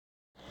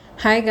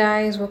Hi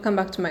guys, welcome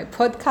back to my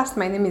podcast.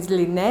 My name is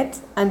Lynette,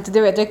 and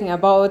today we're talking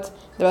about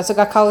the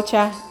Basoga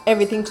culture,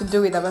 everything to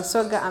do with the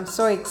Basoga. I'm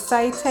so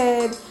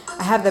excited.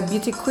 I have the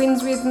beauty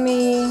queens with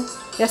me.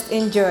 Just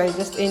enjoy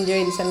this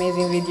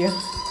amazing video.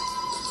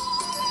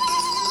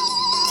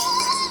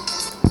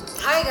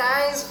 Hi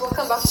guys,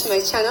 welcome back to my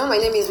channel. My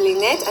name is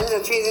Lynette. I'm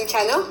the tourism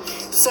channel.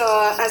 So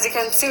as you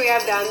can see, we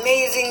have the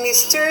amazing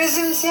Miss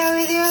Tourisms here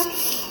with you,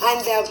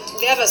 and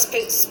they have a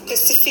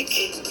specific,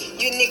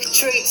 unique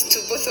trait to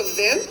both of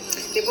them.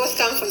 They both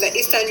come from the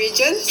eastern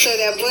region, so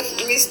they are both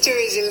Miss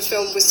Tourisms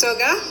from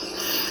Busoga.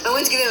 I'm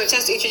going to give them a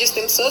chance to introduce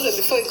themselves, but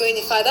before we go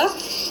any further,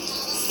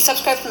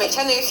 subscribe to my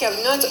channel if you have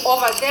not.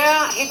 Over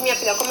there, hit me up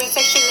in the comment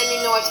section. Let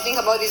me know what you think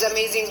about these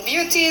amazing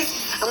beauties.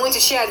 I'm going to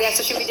share their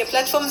social media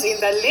platforms in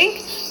the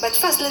link. But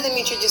first, let them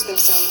introduce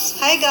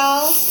themselves. Hi,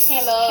 girls.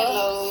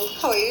 Hello.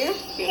 How are you?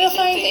 We're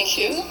fine, thank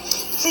you.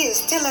 Please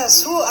tell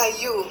us, who are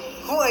you?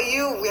 Who are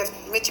you? We have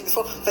met you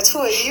before, but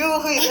who are you?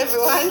 Who is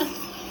everyone?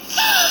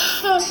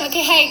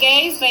 Okay, hi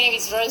guys. My name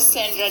is Rose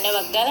Sandra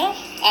Nabagala.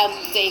 I'm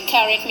the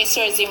current Miss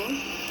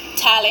Tourism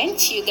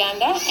Talent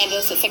Uganda and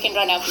also second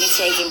runner-up Miss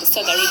Tourism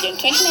Busoga Region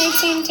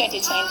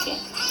 2019-2020.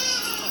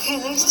 Okay,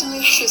 nice to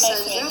meet you, Nice to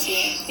Sandra. meet you.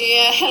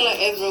 Yeah, hello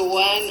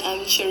everyone. I'm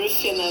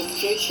Cherifina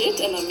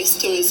Bridget and I'm Miss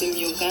Tourism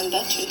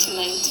Uganda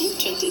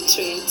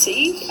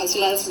 2019-2020 as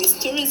well as Miss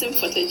Tourism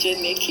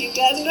Photogenic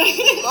Uganda.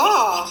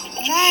 Oh,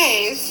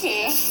 nice.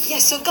 Yeah.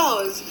 Yes, so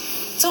girls,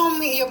 tell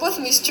me, you're both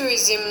Miss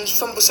Tourism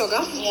from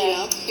Busoga.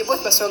 Yeah. You're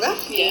both Basoga.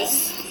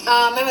 Yes.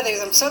 My mother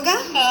is from Busoga.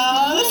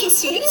 Oh, that's so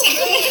sweet. I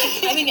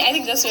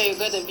think that's where you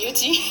got the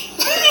beauty.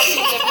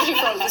 The beauty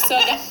from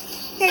Busoga.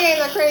 You guys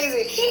are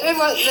crazy.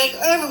 Everyone, like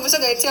every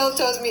Busoga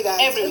tells me that.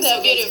 Every They're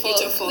Busoga is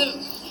beautiful.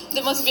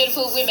 The most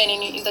beautiful women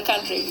in the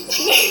country.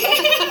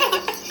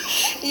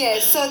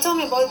 Yes, so tell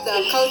me about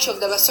the culture of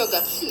the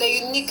Basoga, the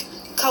unique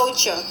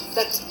culture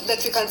that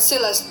we can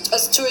sell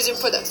as tourism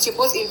products. You're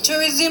both in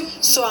tourism,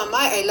 so am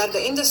I. I love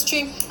the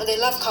industry and I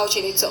love culture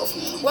in itself.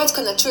 What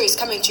can a tourist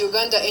coming to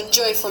Uganda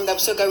enjoy from the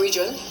Basoga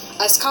region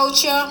as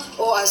culture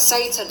or as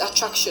sites and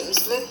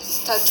attractions?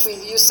 Let's start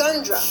with you,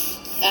 Sandra.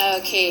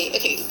 Okay.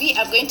 We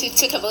are going to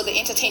talk about the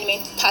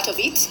entertainment part of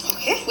it.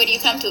 Okay. When you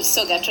come to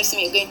Soga, trust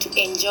me, you're going to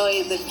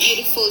enjoy the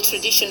beautiful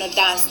traditional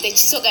dance, the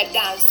Soga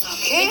dance.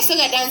 Okay. The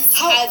Soga dance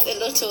has a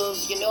lot of,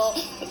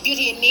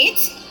 beauty in it,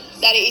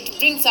 that it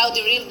brings out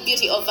the real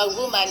beauty of a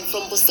woman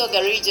from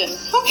Busoga region.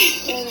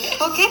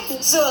 Okay.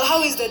 So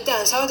how is the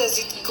dance? How does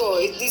it go?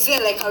 Is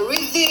there like a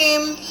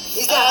rhythm?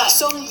 Is there a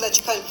song that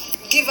you can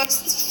give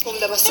us from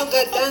the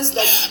Basoga dance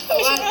that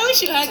I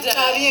wish you had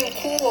Italian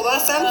cool or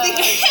something?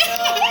 I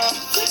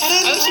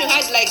wish you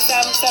had like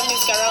some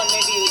music around,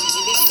 maybe you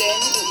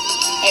listen.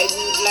 I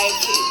would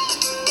like it.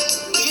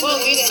 You know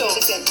any song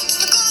Listen.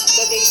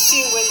 that they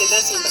sing when they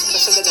dance in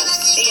Basoga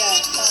dance? Yeah.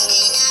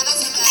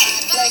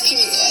 Like,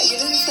 you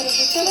know this sort of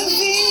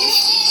television?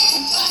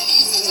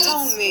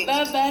 Tell me.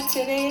 Baba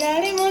today,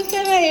 Daddy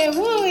Montele,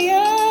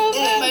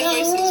 My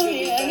voice is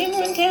really bad.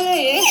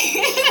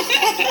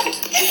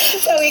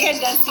 So we can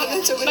dance here.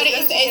 I'm But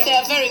it's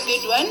a very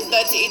good one,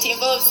 but it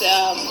involves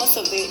most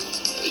of the,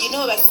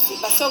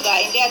 Basoga,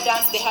 in their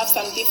dance, they have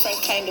some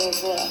different kind of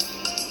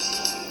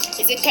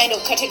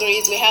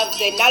categories. We have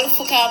the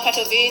Nalufuka part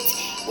of it.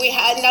 We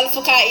have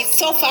Nalufuka is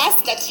so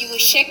fast that you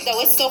shake the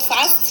waist so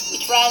fast,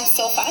 it runs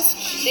so fast.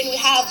 Then we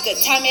have the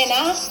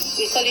Tamena,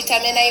 we call it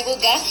Tamena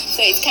Ibuga.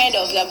 So it's kind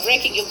of the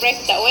breaking, you break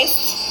the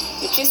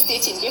waist, you twist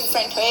it in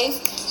different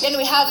ways. Then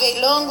we have a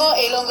Longo.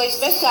 A Longo is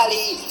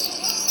basically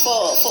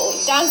for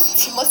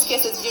dance in most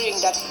cases during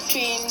the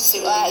twin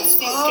ceremony.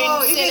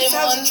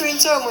 Twin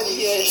ceremony.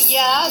 Yes.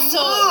 Yeah,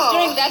 so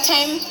during that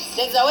time,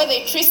 there's a way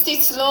they twist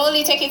it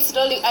slowly, take it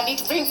slowly, and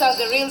it brings out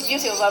the real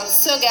beauty of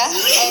Basoga,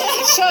 and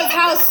it shows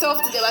how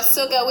soft the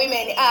Basoga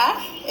women are.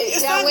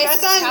 Sandra,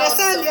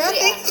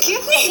 thank you.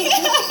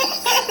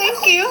 Thank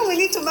you. We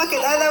need to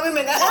market other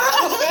women.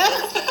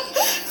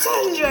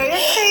 Sandra, you're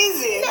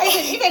crazy.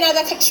 Even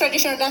other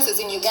traditional dances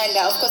in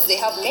Uganda, of course, they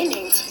have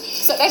meanings.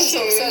 So that's true.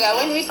 Basoga.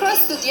 When we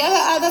cross to the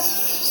other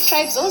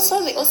tribes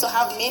also, they also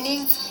have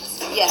meanings.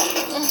 Yeah.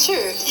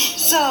 True.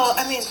 So,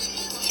 I mean,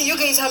 you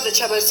guys have the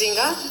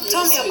Chabazinga.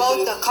 Tell me Yes, we about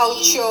do. the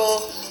culture,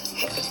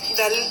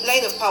 the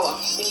line of power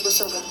in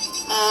Busoga.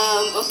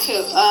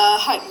 Okay.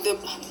 The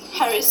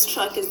Harris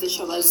track is the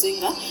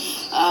Shabazinga,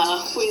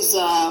 who is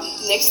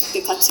next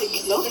the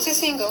Katiklo. Is he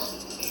single?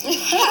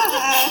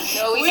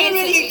 No, we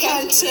really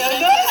can't tell.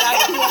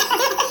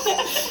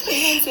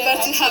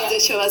 But we have the the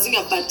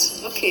Shabazinga, but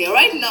okay,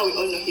 right now we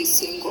all know he's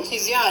single.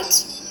 He's young.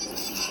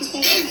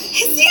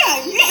 He's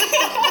young.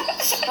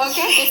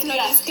 Okay. Let's not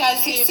discuss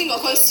He's him. single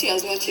because he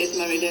has not yet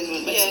married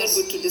anyone, but Yes. it's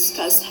not good to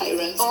discuss high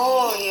ranks.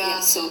 Oh, Yeah, yeah.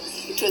 so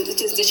it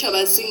is the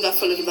Chabazinga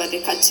followed by the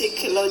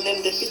Katiklo,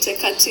 then the Pite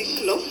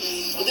Katiklo.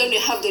 Then we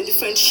have the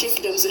different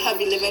chiefdoms. We have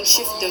 11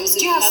 chiefdoms.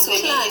 Do you have the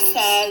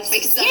clans?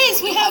 Exactly.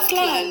 Yes, we have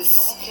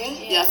clans.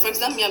 Okay. Yeah, for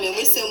example,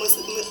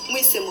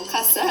 Mwise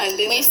Mukasa and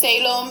then We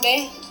say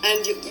Lombe.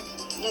 and you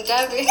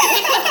Gabi.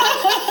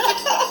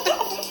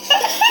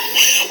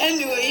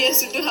 Anyway,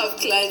 yes, we do have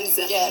clans.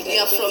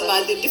 Yeah, From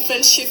the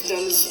different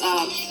chiefdoms.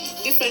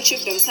 Different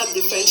chiefdoms have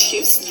different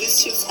chiefs.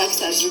 These chiefs act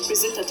as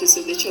representatives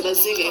of the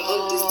Cholazinga in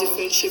all these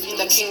different chiefdoms. In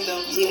the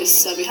kingdom.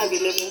 Yes, we have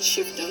 11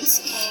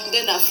 chiefdoms.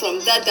 Then from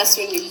that's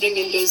when you bring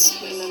in those.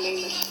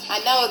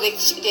 And now the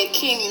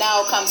king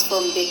now comes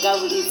from the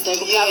Gabula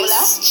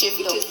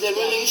chiefdom. It is the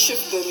ruling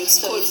chiefdom. It's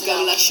called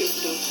Gabula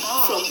chiefdom.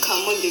 From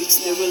Kamundi,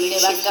 it's the ruling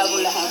Yeah, chiefdom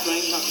we Gabula. have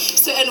right now.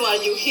 So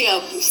anyone you hear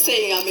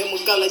saying I'm a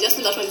Mugala, just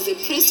know that one is a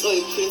prince or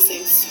a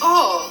princess.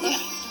 Oh,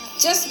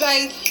 just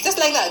like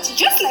that.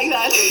 Just like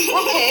that.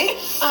 Okay.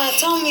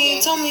 Tell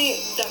me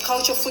the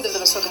culture food of the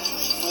Basoga.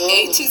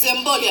 It is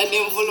Mboli and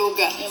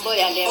Mvuluga.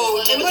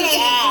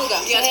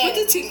 Yes, put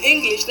it in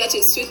English. That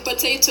is sweet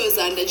potatoes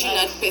and the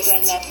nut paste.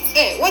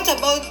 Hey, what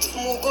about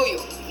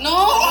Mugoyo?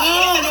 No,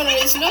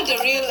 it's not the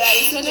real,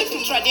 it's not the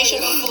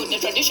traditional food.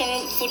 The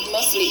traditional food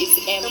mostly is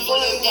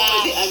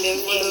Mbologa and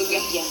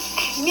Mvuluga.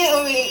 Me,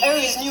 I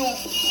always knew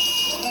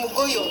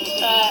Mugoyo,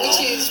 which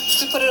is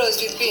sweet potatoes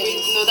with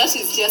beans. No, that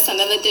is just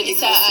another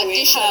delicacy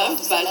we have,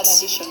 but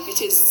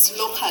it is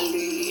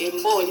locally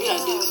Mboli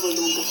and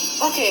Mvuluga.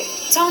 Okay,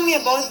 tell me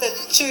about the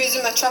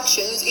tourism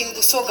attractions in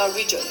Busoga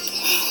region.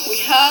 We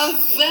have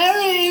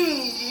very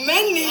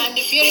many and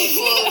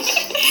beautiful.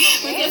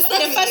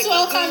 The first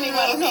welcome,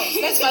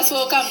 let's first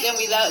welcome them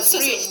with a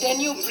bridge, the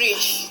new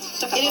bridge.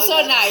 It is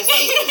so nice.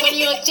 When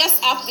you're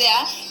just up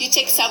there, you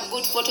take some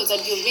good photos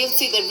and you will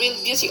see the real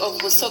beauty of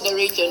Busoga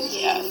region.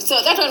 Yeah. So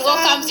that one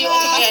welcomes you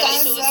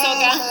automatically to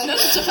Busoga. Not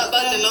to talk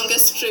about the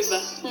longest river.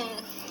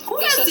 Who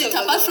has it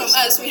apart from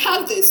us? We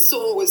have the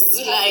source.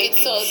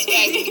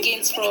 It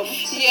begins from.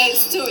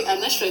 Yes, too. We are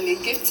naturally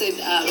gifted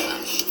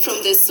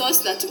from the source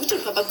that we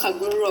talk about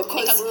Kaguro.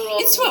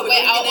 It's where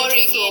our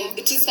origin.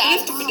 It is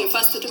believed to be the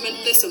first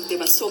settlement place of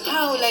the Basoga.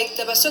 How, like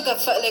the Basoga,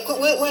 like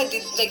where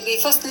did they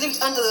first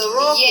lived under the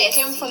rock? Yes. They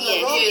came from the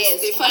rock. Yes,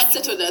 they first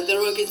settled at the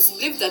rock. It's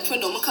believed that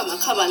when Omuka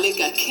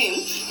Makabalega came,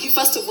 he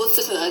first of all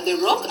settled at the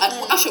rock.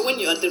 And actually,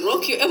 when you're at the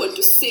rock, you're able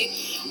to see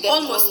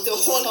almost the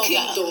whole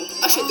kingdom.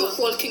 Actually, the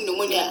whole kingdom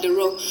when you're at the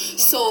rock.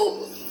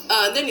 So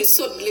then it's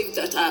so believed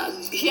that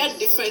he had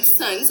different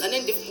sons, and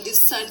then these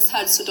sons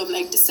had sort of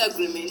like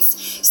disagreements.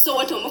 So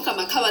what Omuka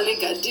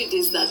Makabalega did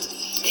is that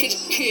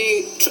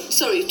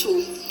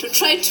to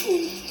try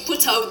to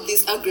put out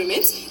these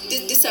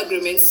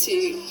disagreements,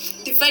 he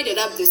divided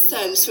up the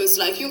sons. So it's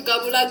like, you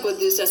Gabula got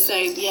this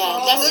aside. Yeah,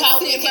 that's how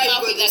we came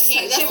up with the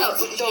king. That's how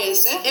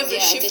every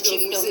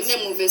chiefdom is the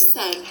name of a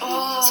son.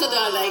 So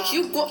they're like,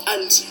 you go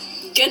and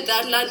get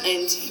that land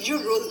and you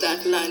rule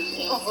that land.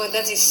 Oh God,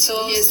 that is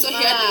so Yes, so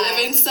he had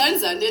 11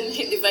 sons and then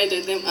he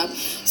divided them up.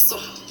 So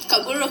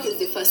Kagurok is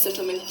the first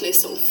settlement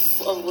place of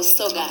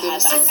Busoga.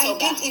 And I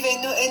didn't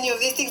even know any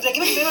of these things. Like,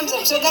 even I'm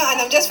Busoga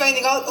and I'm just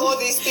finding out all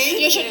these things.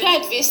 You should go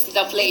and visit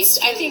the place.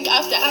 I think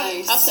after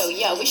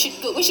we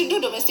should go. We should do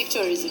domestic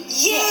tourism.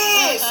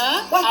 Yes.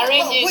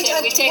 Arrange it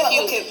and we take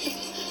you.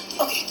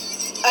 Okay.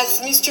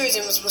 As Miss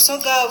Tourism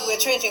Busoga, we're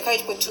trying to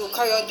encourage people to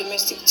carry out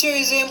domestic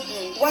tourism.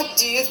 What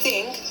do you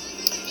think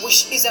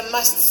which is a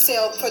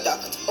must-sell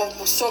product of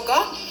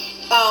Busoga,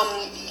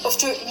 of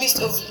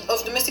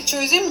domestic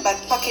tourism, but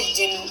packaged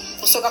in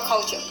Busoga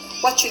culture?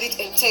 What should it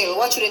entail?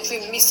 What shouldn't we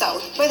miss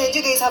out? Why don't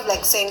you guys have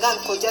like Sengan,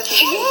 Koja?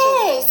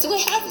 Yes, we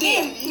have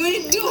them.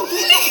 We do.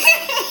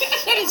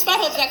 That is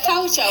part of the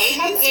culture. We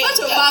have them. Part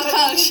of our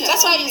culture.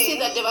 That's why you see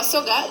that the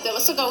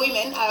Basoga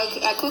women are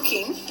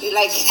cooking.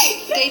 Like,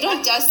 they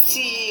don't just,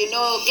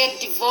 get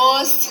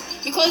divorced,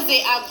 because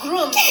they are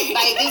groomed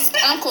by these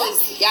uncles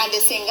and the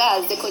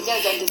singers, the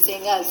Kojas and the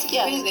singers.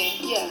 Yeah. Really?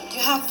 Yeah.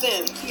 You have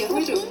them? Yeah,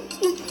 we do.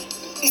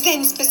 Is there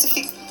any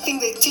specific thing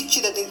they teach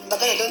you that the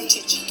Bagana don't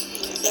teach?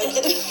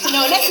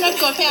 No, let's not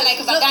compare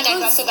like Bagana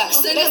and Basoga.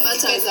 Sender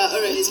matters are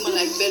already more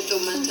like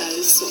bedroom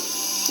matters. So.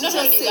 Not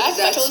only that,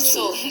 but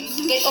also,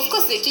 of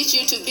course, they teach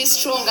you to be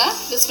stronger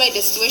despite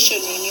the situation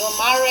in your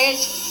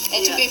marriage,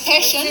 and to be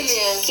patient,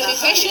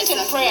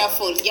 and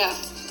prayerful. Yeah.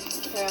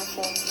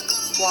 Prayerful.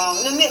 Wow.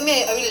 No, me,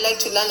 I really like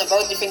to learn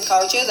about different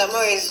cultures. I'm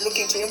always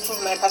looking to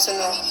improve my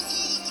personal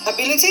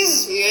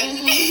abilities. Yeah.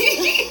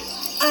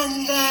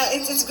 And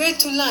it's great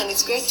to learn.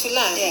 It's great to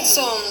learn. Yeah.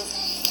 So,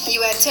 you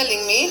were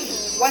telling me,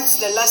 what's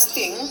the last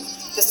thing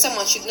that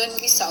someone should not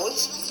miss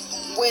out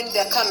when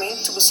they're coming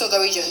to Busoga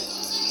region?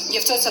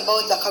 You've talked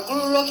about the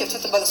Kaguru Rock, you've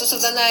talked about the source of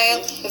the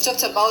Nile, you've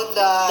talked about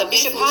the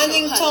Bishop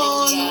Huntington.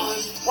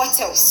 What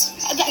else?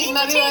 The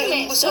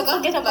entertainment. Don't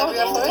forget about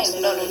the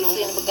entertainment. No,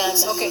 it's in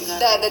Buganda. Okay,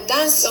 the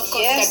dance, of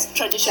course, yes, the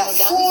traditional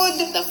the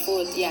dance. The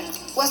food, yeah.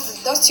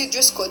 What's your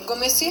dress code?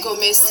 Gomesi?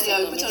 Gomesi,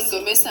 yeah, we put on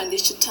Gomesi and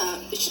the Chita.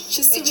 It's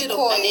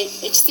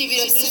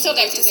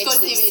Busoga is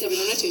called So it's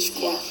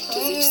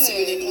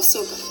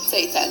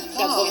the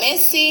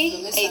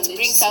Gomesi, it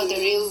brings out the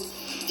real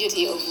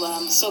beauty of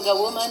Soga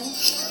woman.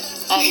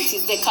 And it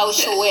is the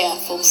culture wear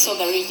from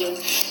Busoga region.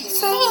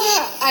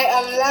 Sandra, I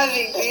am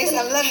loving this.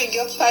 I'm loving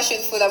your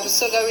passion for the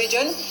Busoga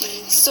region.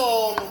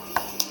 So,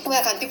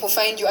 where can people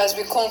find you as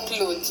we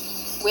conclude?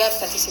 We have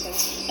 30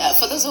 seconds.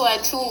 For those who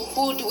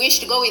would wish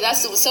to go with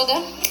us to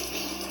Busoga,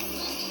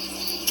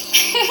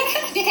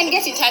 They can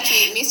get in touch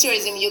with Miss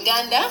Tourism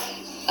Uganda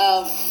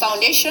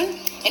Foundation,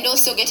 and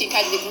also get in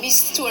touch with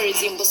Miss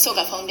Tourism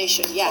Busoga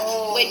Foundation. Yeah.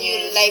 When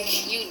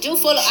you do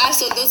follow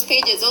us on those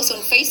pages, also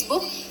on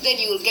Facebook, then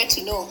you will get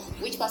to know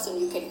which person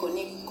you can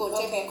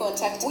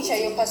contact. Which are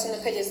your personal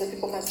pages that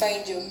people can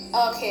find you?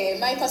 Okay,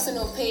 my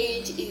personal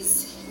page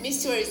is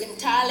Miss Tourism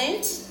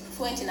Talent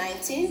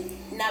 2019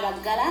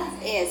 Nabagala.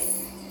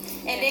 Yes.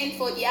 And then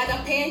for the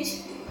other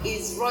page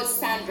is Rose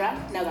Sandra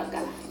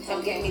Nabagala. You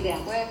can get me there.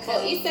 For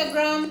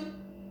Instagram.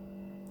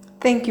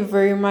 Thank you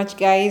very much,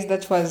 guys.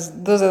 Those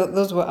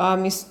were our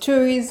Miss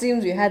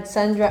Tourisms. We had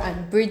Sandra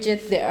and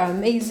Bridget. They are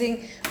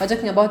amazing. We're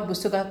talking about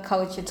Busoga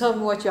culture. Tell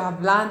me what you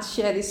have learned.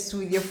 Share this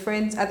with your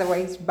friends.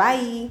 Otherwise,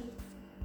 bye.